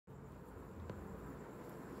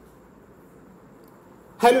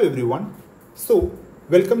Hello everyone. So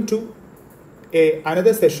welcome to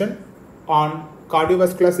another session on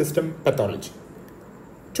cardiovascular system pathology.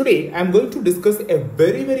 Today I am going to discuss a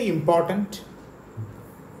very important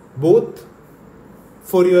both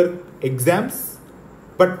for your exams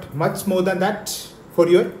but much more than that for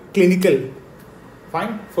your clinical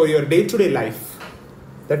for your day-to-day life,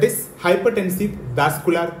 that is hypertensive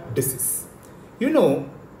vascular disease.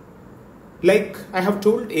 Like I have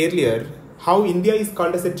told earlier, how India is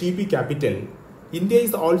called as a TP capital, India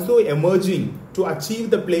is also emerging to achieve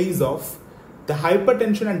the place of the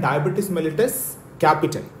hypertension and diabetes mellitus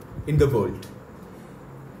capital in the world.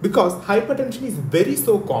 Because hypertension is very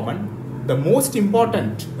so common, the most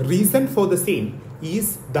important reason for the same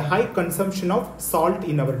is the high consumption of salt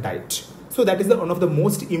in our diet. So that is one of the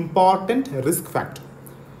most important risk factor.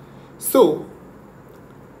 So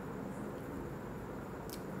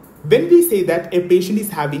when we say that a patient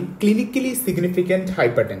is having clinically significant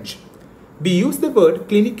hypertension, we use the word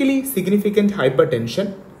clinically significant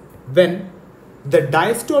hypertension when the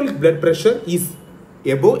diastolic blood pressure is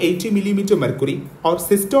above 80 mm mercury or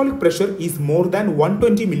systolic pressure is more than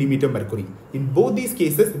 120 mm mercury. In both these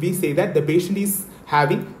cases, we say that the patient is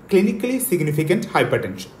having clinically significant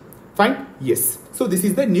hypertension. Fine? Yes. So this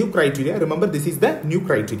is the new criteria. Remember, this is the new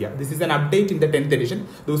criteria. This is an update in the 10th edition.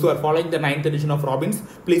 Those who are following the 9th edition of Robbins,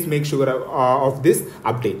 please make sure of this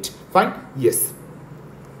update. Fine? Yes.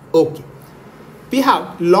 Okay. We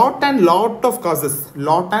have lot of causes of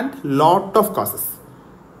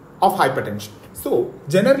hypertension. So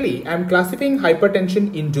generally, I am classifying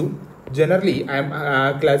hypertension into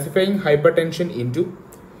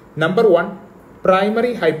number one,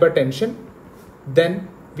 primary hypertension. Then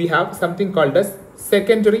we have something called as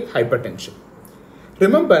secondary hypertension.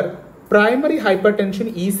 Remember, primary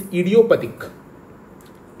hypertension is idiopathic.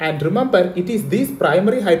 And remember, it is this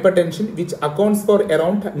primary hypertension which accounts for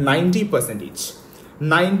around 90%.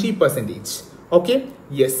 90%. Okay?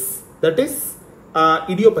 Yes. That is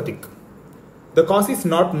idiopathic. The cause is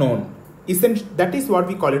not known. That is what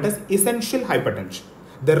we call it as essential hypertension.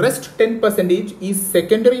 The rest 10% is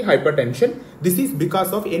secondary hypertension. This is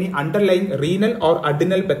because of any underlying renal or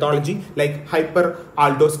adrenal pathology like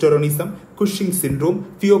hyperaldosteronism, Cushing syndrome,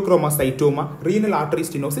 pheochromocytoma, renal artery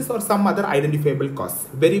stenosis, or some other identifiable cause.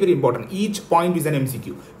 Very important. Each point is an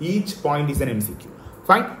MCQ.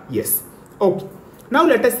 Fine? Yes. Okay. Now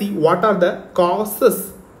let us see what are the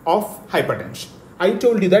causes of hypertension. I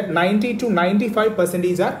told you that 90 to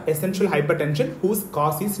 95% are essential hypertension whose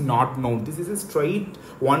cause is not known. This is a straight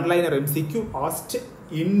one-liner MCQ asked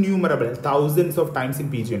innumerable thousands of times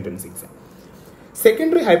in PG entrance exam.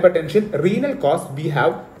 Secondary hypertension, renal cause, we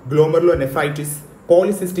have glomerulonephritis,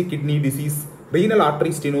 polycystic kidney disease, renal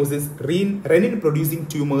artery stenosis, renin producing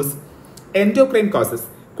tumors. Endocrine causes,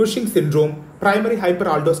 Cushing syndrome, primary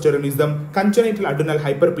hyperaldosteronism, congenital adrenal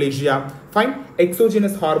hyperplasia, fine,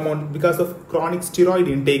 exogenous hormone because of chronic steroid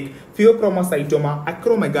intake, pheochromocytoma,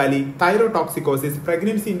 acromegaly, thyrotoxicosis,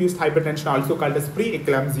 pregnancy-induced hypertension also called as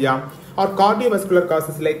preeclampsia, or cardiovascular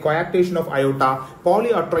causes like coarctation of aorta,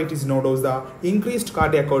 polyarteritis nodosa, increased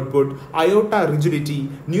cardiac output, aorta rigidity,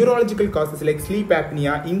 neurological causes like sleep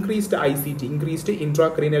apnea, increased ICT, increased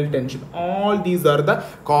intracranial tension. All these are the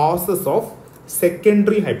causes of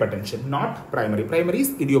secondary hypertension, not primary. Primary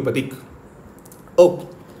is idiopathic. Okay.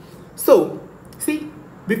 So, see,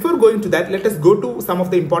 before going to that, let us go to some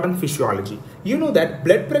of the important physiology. You know that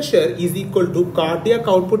blood pressure is equal to cardiac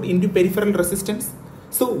output into peripheral resistance.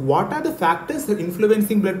 So, what are the factors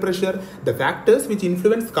influencing blood pressure? The factors which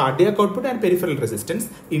influence cardiac output and peripheral resistance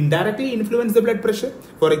indirectly influence the blood pressure.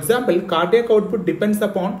 For example, cardiac output depends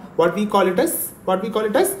upon what we call it as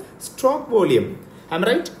stroke volume. Am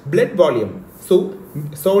I right? Blood volume. So,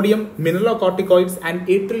 sodium, mineralocorticoids and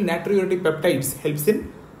atrial natriuretic peptides helps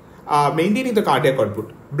in maintaining the cardiac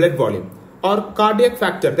output, blood volume. Or cardiac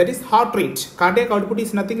factor, that is heart rate. Cardiac output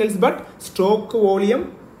is nothing else but stroke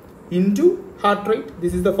volume into heart rate.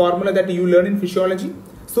 This is the formula that you learn in physiology.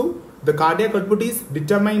 So, the cardiac output is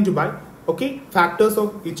determined by factors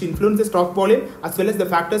which influence the stroke volume as well as the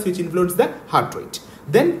factors which influence the heart rate.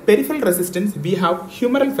 Then peripheral resistance, we have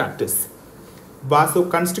humoral factors.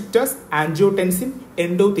 Vasoconstrictors, angiotensin,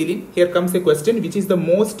 endothelin. Here comes a question, which is the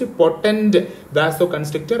most potent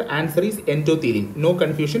vasoconstrictor? Answer is endothelin. No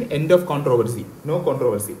confusion, end of controversy. No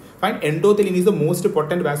controversy. Fine. Endothelin is the most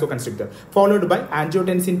potent vasoconstrictor. Followed by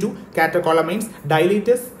angiotensin 2, catecholamines,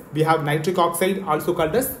 dilators. We have nitric oxide, also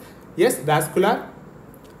called as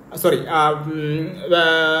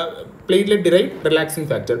platelet derived relaxing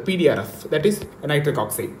factor, PDRF. That is nitric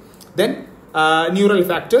oxide. Then neural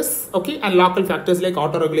factors, and local factors like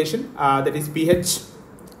autoregulation, that is pH,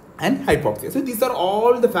 and hypoxia. So these are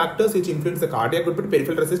all the factors which influence the cardiac output,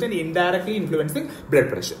 peripheral resistance, indirectly influencing blood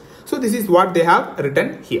pressure. So this is what they have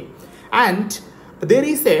written here. And there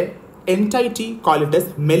is a entity called it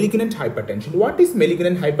as malignant hypertension. What is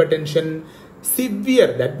malignant hypertension?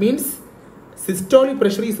 Severe, that means systolic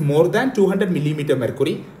pressure is more than 200 millimeter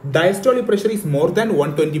mercury, diastolic pressure is more than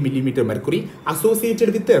 120 millimeter mercury,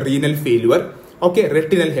 associated with the renal failure, okay,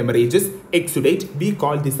 retinal hemorrhages, exudate. We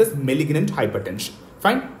call this as malignant hypertension.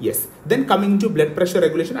 Fine? Yes. Then coming to blood pressure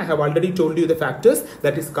regulation, I have already told you the factors,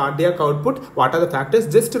 that is cardiac output. What are the factors?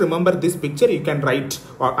 Just to remember this picture, you can write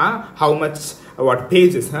how much, what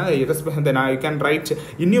pages, then you can write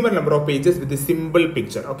innumerable number of pages with this simple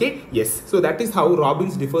picture. Okay? Yes. So that is how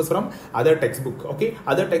Robbins differs from other textbook. Okay?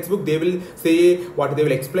 Other textbook, they will say what they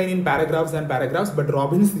will explain in paragraphs and paragraphs, but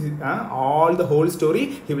Robbins, all the whole story,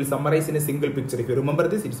 he will summarize in a single picture. If you remember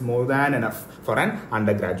this, it's more than enough for an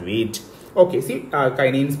undergraduate. Okay, see,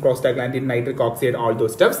 kinines, prostaglandin, nitric oxide, all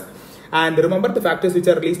those stuffs. And remember, the factors which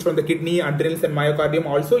are released from the kidney, adrenals and myocardium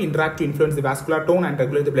also interact to influence the vascular tone and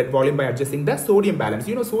regulate the blood volume by adjusting the sodium balance.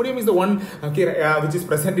 You know, sodium is the one which is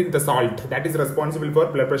present in the salt, that is responsible for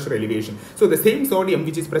blood pressure elevation. So the same sodium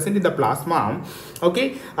which is present in the plasma,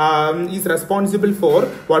 okay, is responsible for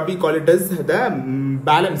what we call it as the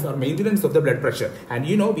balance or maintenance of the blood pressure. And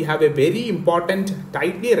you know, we have a very important,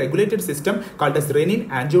 tightly regulated system called as renin,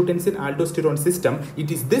 angiotensin, aldosterone system.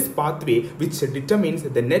 It is this pathway which determines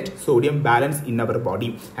the net sodium balance in our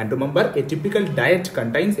body. And remember, a typical diet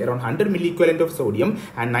contains around 100 milliequivalent of sodium,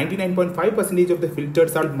 and 99.5% of the filtered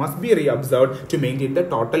salt must be reabsorbed to maintain the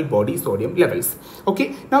total body sodium levels.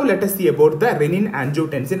 Okay, now let us see about the renin,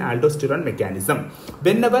 angiotensin, aldosterone mechanism.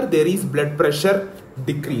 Whenever there is blood pressure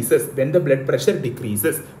decreases, when the blood pressure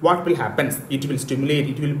decreases, what will happen? It will stimulate,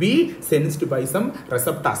 it will be sensed by some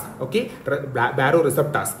receptors, okay,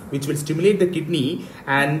 baroreceptors, which will stimulate the kidney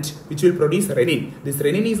and which will produce renin. This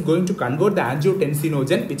renin is going to convert the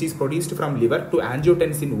angiotensinogen, which is produced from liver, to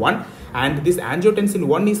angiotensin 1, and this angiotensin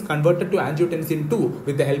 1 is converted to angiotensin 2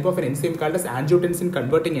 with the help of an enzyme called as angiotensin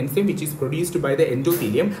converting enzyme, which is produced by the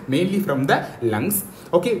endothelium, mainly from the lungs.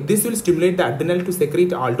 Okay, this will stimulate the adrenal to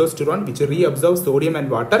secrete aldosterone, which reabsorbs sodium and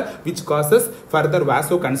water, which causes further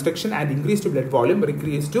vasoconstriction and increased blood volume,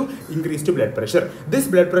 increased blood pressure. This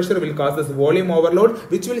blood pressure will cause this volume overload,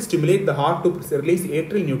 which will stimulate the heart to release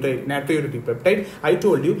atrial natriuretic peptide. I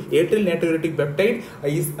told you, atrial natriuretic peptide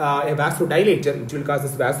is a vasodilator. It will cause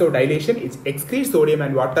this vasodilation. It excretes sodium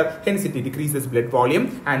and water, hence it decreases blood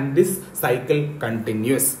volume, and this cycle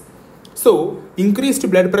continues. So, increased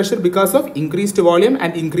blood pressure because of increased volume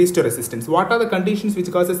and increased resistance. What are the conditions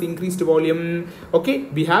which causes increased volume? Okay,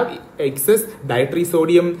 we have excess dietary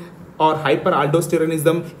sodium or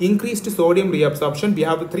hyperaldosteronism, increased sodium reabsorption. We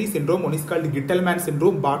have three syndrome. One is called Gittelman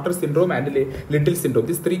syndrome, Bartter syndrome and Little syndrome.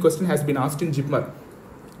 This three question has been asked in JIPMER.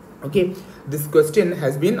 Okay, this question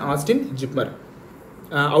has been asked in JIPMER.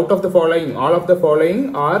 Out of the following, all of the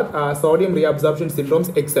following are sodium reabsorption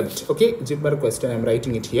syndromes except, okay, JIPMER question, I am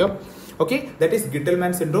writing it here. Okay, that is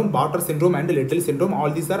Gittelman syndrome, Bartter syndrome and Little syndrome.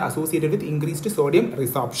 All these are associated with increased sodium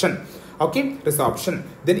resorption. Okay, resorption.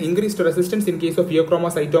 Then increased resistance in case of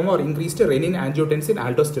pheochromocytoma or increased renin, angiotensin,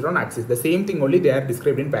 aldosterone axis. The same thing, only they are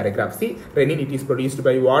described in paragraph. See, renin, it is produced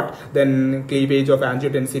by what? Then cleavage of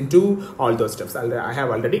angiotensin 2, all those stuffs. I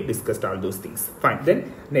have already discussed all those things. Fine.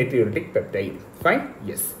 Then natriuretic peptide. Fine.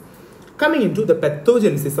 Yes. Coming into the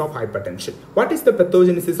pathogenesis of hypertension. What is the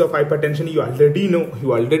pathogenesis of hypertension? You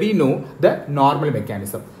already know the normal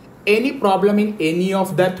mechanism. Any problem in any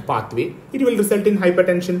of that pathway, it will result in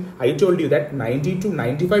hypertension. I told you that 90 to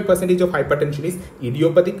 95% of hypertension is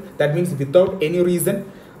idiopathic. That means without any reason.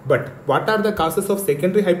 But what are the causes of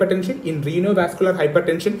secondary hypertension? In renovascular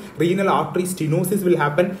hypertension, renal artery stenosis will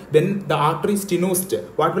happen. When the artery is stenosed,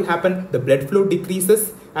 what will happen? The blood flow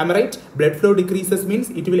decreases. Am I right? Blood flow decreases means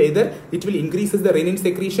it will increases the renin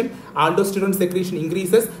secretion, aldosterone secretion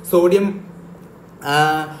increases, sodium,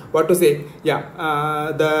 the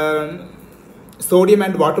sodium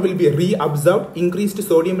and water will be reabsorbed, increased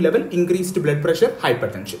sodium level, increased blood pressure,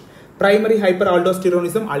 hypertension. Primary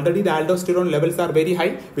hyperaldosteronism, already the aldosterone levels are very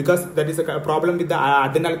high because that is a problem with the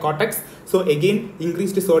adrenal cortex. So again,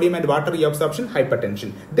 increased sodium and water reabsorption,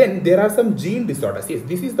 hypertension. Then there are some gene disorders. Yes,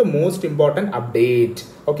 this is the most important update.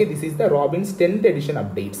 Okay, this is the Robbins 10th edition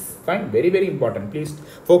updates. Fine, very, very important. Please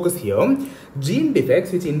focus here. Gene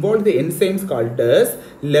defects which involve the enzymes called as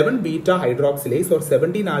 11 beta hydroxylase or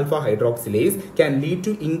 17 alpha hydroxylase can lead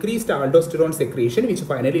to increased aldosterone secretion, which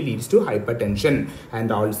finally leads to hypertension.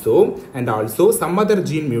 And also some other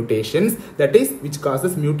gene mutations, that is which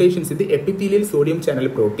causes mutations in the epithelial sodium channel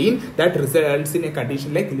protein that results in a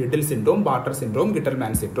condition like Liddle syndrome, Bartter syndrome,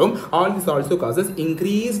 Gittelman syndrome. All this also causes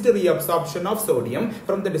increased reabsorption of sodium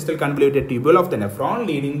from the distal convoluted tubule of the nephron,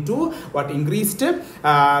 leading to what increased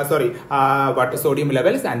sodium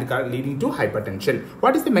levels and leading to hypertension.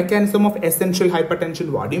 What is the mechanism of essential hypertension?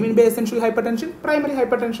 What do you mean by essential hypertension? Primary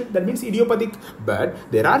hypertension, that means idiopathic. But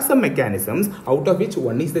there are some mechanisms, out of which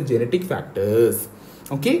one is the genetic factors.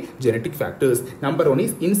 Okay, genetic factors. Number one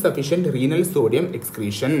is insufficient renal sodium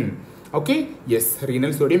excretion. Okay, yes,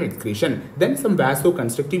 renal sodium excretion. Then some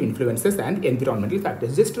vasoconstrictive influences and environmental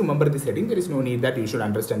factors. Just remember this heading. There is no need that you should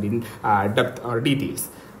understand in depth or details.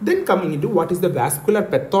 Then coming into what is the vascular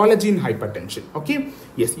pathology in hypertension. Okay,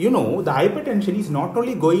 yes, you know, the hypertension is not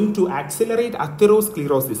only going to accelerate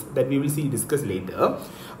atherosclerosis that we will see discussed later,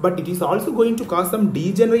 but it is also going to cause some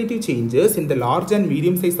degenerative changes in the large and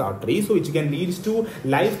medium sized arteries, so which can lead to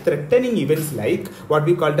life threatening events like what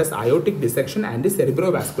we call as aortic dissection and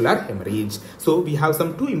cerebrovascular hemorrhage. So we have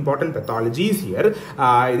some two important pathologies here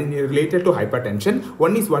related to hypertension.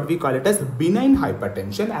 One is what we call it as benign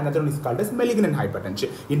hypertension, another one is called as malignant hypertension.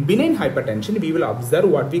 In benign hypertension, we will observe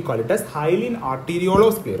what we call it as hyaline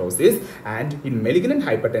arteriolosclerosis, and in malignant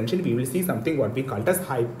hypertension, we will see something what we call it as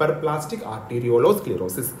hyperplastic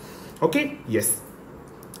arteriolosclerosis. Okay, yes,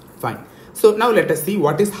 fine. So now let us see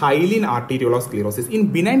what is hyaline arteriolosclerosis.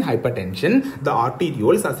 In benign hypertension, the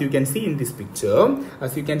arterioles, as you can see in this picture,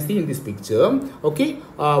 okay,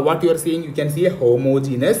 what you are seeing, you can see a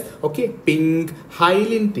homogeneous, okay, pink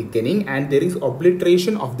hyaline thickening, and there is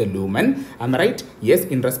obliteration of the lumen. Am I right? Yes,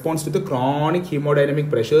 in response to the chronic hemodynamic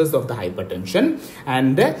pressures of the hypertension.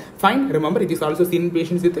 And fine, remember it is also seen in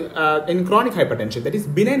patients with in chronic hypertension, that is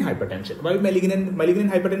benign hypertension. While malignant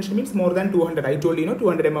hypertension means more than 200. I told you,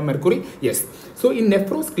 200 mm mercury. Yes. So in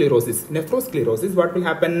nephrosclerosis, what will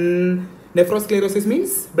happen? Nephrosclerosis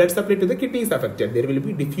means blood supply to the kidney is affected. There will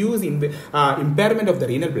be diffuse impairment of the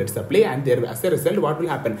renal blood supply, and there, as a result, what will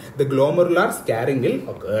happen? The glomerular scarring will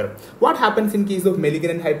occur. What happens in case of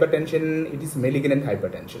malignant hypertension? It is malignant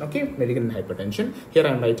hypertension. Okay, malignant hypertension. Here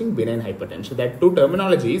I am writing benign hypertension. That two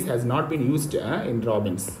terminologies has not been used in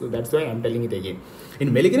Robbins, so that's why I am telling it again.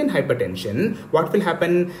 In malignant hypertension, what will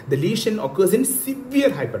happen? The lesion occurs in severe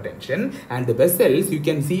hypertension, and the vessels, you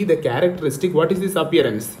can see the characteristic. What is this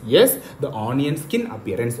appearance? Yes, the onion skin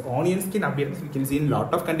appearance. Onion skin appearance we can see in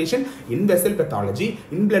lot of condition, in vessel pathology,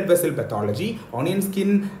 in blood vessel pathology, onion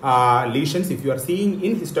skin lesions. If you are seeing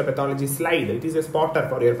in histopathology slide, it is a spotter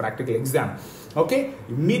for your practical exam. Okay,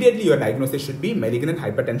 immediately your diagnosis should be malignant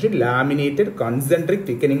hypertension, laminated concentric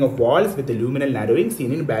thickening of walls with the luminal narrowing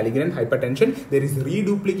seen in malignant hypertension. There is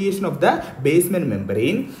reduplication of the basement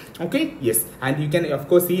membrane. Okay, yes, and you can of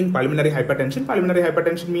course see in pulmonary hypertension. Pulmonary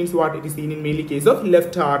hypertension means what? It is seen in mainly case of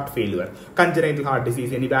left heart failure, congenital heart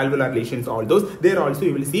disease, any valvular lesions, all those. There also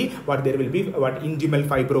you will see what there will be what intimal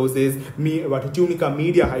fibrosis, what tunica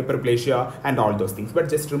media hyperplasia, and all those things. But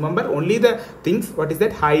just remember only the things. What is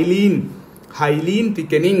that? Hyaline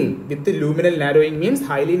thickening with the luminal narrowing means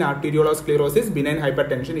hyaline arteriolosclerosis. Benign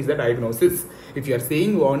hypertension is the diagnosis. If you are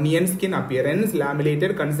saying onion skin appearance,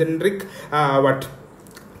 laminated concentric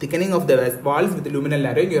thickening of the walls with the luminal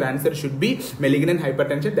narrowing, your answer should be malignant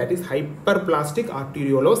hypertension, that is hyperplastic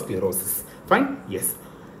arteriolosclerosis. Fine? Yes.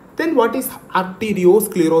 Then what is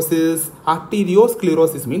arteriosclerosis?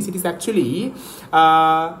 Arteriosclerosis means it is actually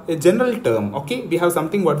a general term. Okay, we have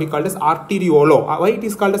something what we call as arteriolo. Why it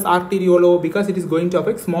is called as arteriolo? Because it is going to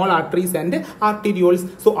affect small arteries and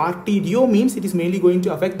arterioles. So arterio means it is mainly going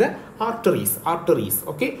to affect the arteries.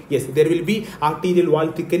 Okay, yes, there will be arterial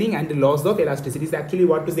wall thickening and loss of elasticity. Is actually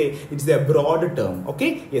what to say, it's a broad term.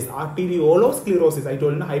 Okay, yes, arteriolosclerosis, I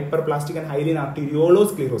told you, hyperplastic and hyaline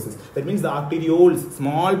arteriolosclerosis. That means the arterioles,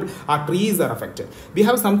 small arteries are affected. We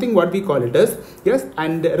have something what we call it as, yes,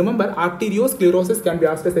 and remember arteriosclerosis can be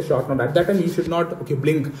asked as a short note. At that time you should not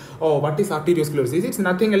blink. Oh, what is arteriosclerosis? It's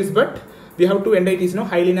nothing else but we have two entities,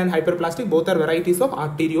 hyaline and hyperplastic. Both are varieties of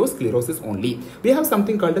arteriosclerosis only. We have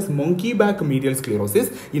something called as monkey back medial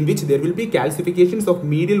sclerosis, in which there will be calcifications of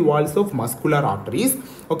medial walls of muscular arteries.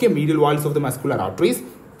 Okay, medial walls of the muscular arteries,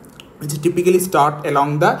 which typically start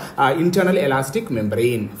along the internal elastic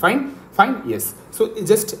membrane. Fine, yes. So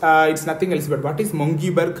it's nothing else but what is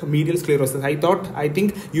Mungiberg medial sclerosis? I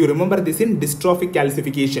think you remember this in dystrophic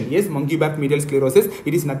calcification. Yes, Mungiberg medial sclerosis.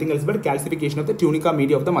 It is nothing else but calcification of the tunica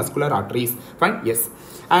media of the muscular arteries. Fine. Yes.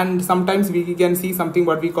 And sometimes we can see something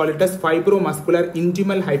what we call it as fibromuscular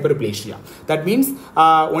intimal hyperplasia. That means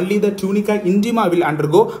only the tunica intima will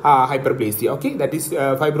undergo hyperplasia. Okay, that is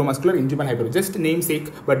fibromuscular intimal hyperplasia. Just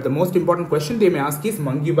namesake, but the most important question they may ask is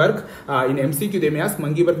Mungiberg. In MCQ they may ask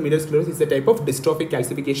Mungiberg medial sclerosis is a type of dystrophic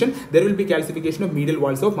calcification. There will be calcification of medial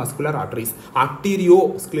walls of muscular arteries.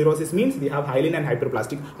 Arteriosclerosis means we have hyaline and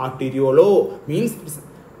hyperplastic. Arteriolo means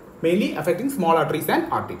mainly affecting small arteries and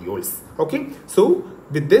arterioles. Okay, so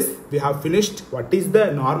with this we have finished what is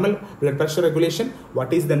the normal blood pressure regulation,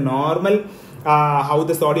 what is the normal how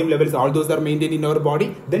the sodium levels, all those are maintained in our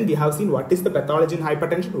body. Then we have seen what is the pathology in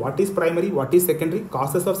hypertension, what is primary, what is secondary,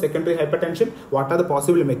 causes of secondary hypertension, what are the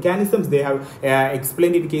possible mechanisms they have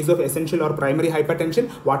explained in case of essential or primary hypertension,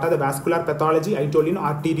 what are the vascular pathology. I told you,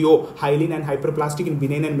 arterio, hyaline and hyperplastic in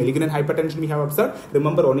benign and malignant hypertension we have observed.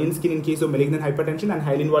 Remember, onion skin in case of malignant hypertension and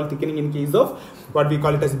hyaline wall thickening in case of what we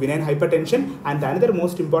call it as benign hypertension. And the another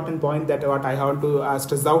most important point that what I have to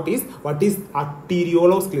stress out is what is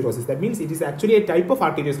arteriolosclerosis. That means it is actually a type of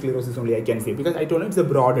arteriosclerosis only, I can say, because I told you it's a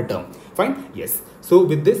broader term. Fine. Yes. So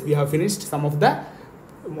with this we have finished some of the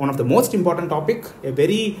one of the most important topic, a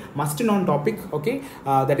very must-known topic. Okay,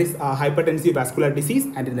 that is hypertensive vascular disease.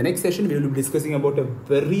 And in the next session we will be discussing about a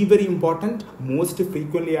very important, most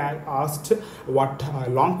frequently asked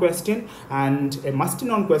long question and a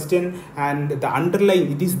must-known question, and the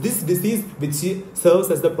underlying, it is this disease which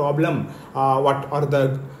serves as the problem,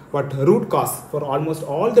 what root cause for almost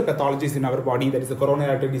all the pathologies in our body, that is a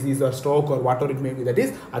coronary artery disease or stroke or whatever it may be, that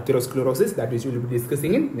is atherosclerosis, that which we will be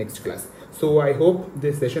discussing in next class. So I hope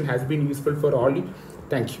this session has been useful for all.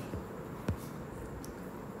 Thank you.